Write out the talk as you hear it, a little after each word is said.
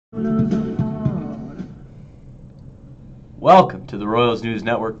Welcome to the Royals News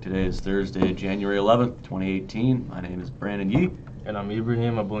Network. Today is Thursday, January 11th, 2018. My name is Brandon Yee. And I'm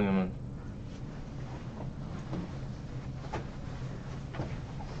Ibrahim Abulyaman.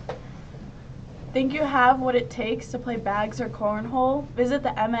 Think you have what it takes to play bags or cornhole? Visit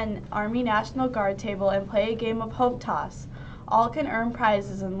the MN Army National Guard table and play a game of Hope Toss. All can earn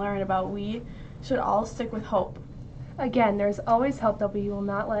prizes and learn about we should all stick with hope. Again, there's always hope that we will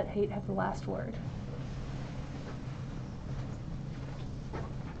not let hate have the last word.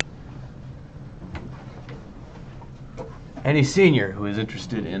 Any senior who is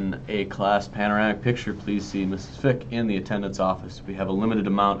interested in a class panoramic picture, please see Mrs. Fick in the attendance office. We have a limited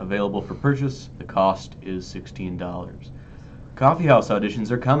amount available for purchase. The cost is $16. Coffee house auditions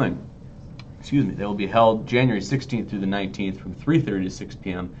are coming. They will be held January 16th through the 19th from 3:30 to 6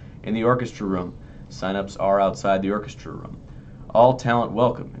 p.m. in the orchestra room. Sign-ups are outside the orchestra room. All talent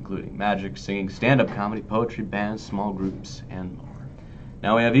welcome, including magic, singing, stand-up comedy, poetry, bands, small groups, and more.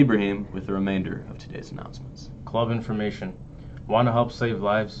 Now we have Ibrahim with the remainder of today's announcements. Club information. Want to help save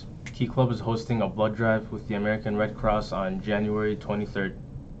lives? Key Club is hosting a blood drive with the American Red Cross on January 23rd.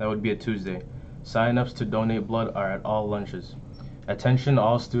 That would be a Tuesday. Sign-ups to donate blood are at all lunches. Attention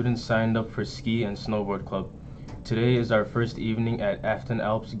all students signed up for Ski and Snowboard Club. Today is our first evening at Afton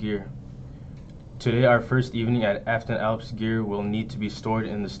Alps Gear. Today our first evening at Afton Alps Gear will need to be stored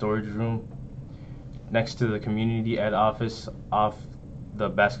in the storage room next to the community ed office off the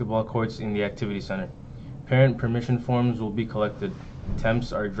basketball courts in the activity center. Parent permission forms will be collected.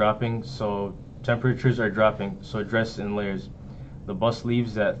 Temperatures are dropping, so dress in layers. The bus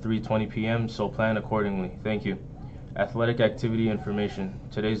leaves at 3:20 p.m., so plan accordingly. Thank you. Athletic activity information.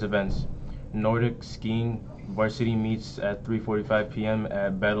 Today's events. Nordic skiing varsity meets at 3:45 p.m.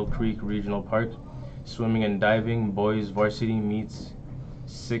 at Battle Creek Regional Park. Swimming and diving boys varsity meets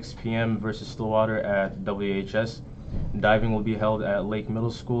 6 p.m. versus Stillwater at WHS. Diving will be held at Lake Middle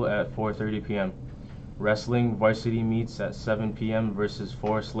School at 4:30 p.m. Wrestling varsity meets at 7 p.m. versus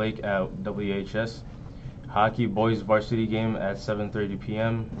Forest Lake at WHS. Hockey boys varsity game at 7:30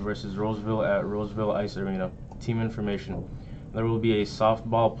 p.m. versus Roseville at Roseville Ice Arena. Team information. There will be a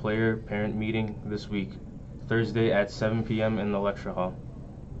softball player parent meeting this week, Thursday at 7 p.m. in the lecture hall.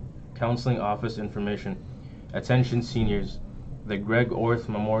 Counseling office information. Attention seniors. The Greg Orth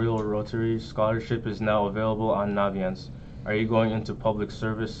Memorial Rotary Scholarship is now available on Naviance. Are you going into public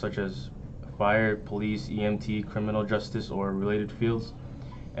service such as fire, police, EMT, criminal justice, or related fields,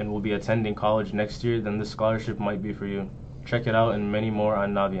 and will be attending college next year? Then this scholarship might be for you. Check it out and many more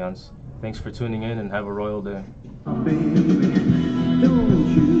on Naviance. Thanks for tuning in and have a royal day.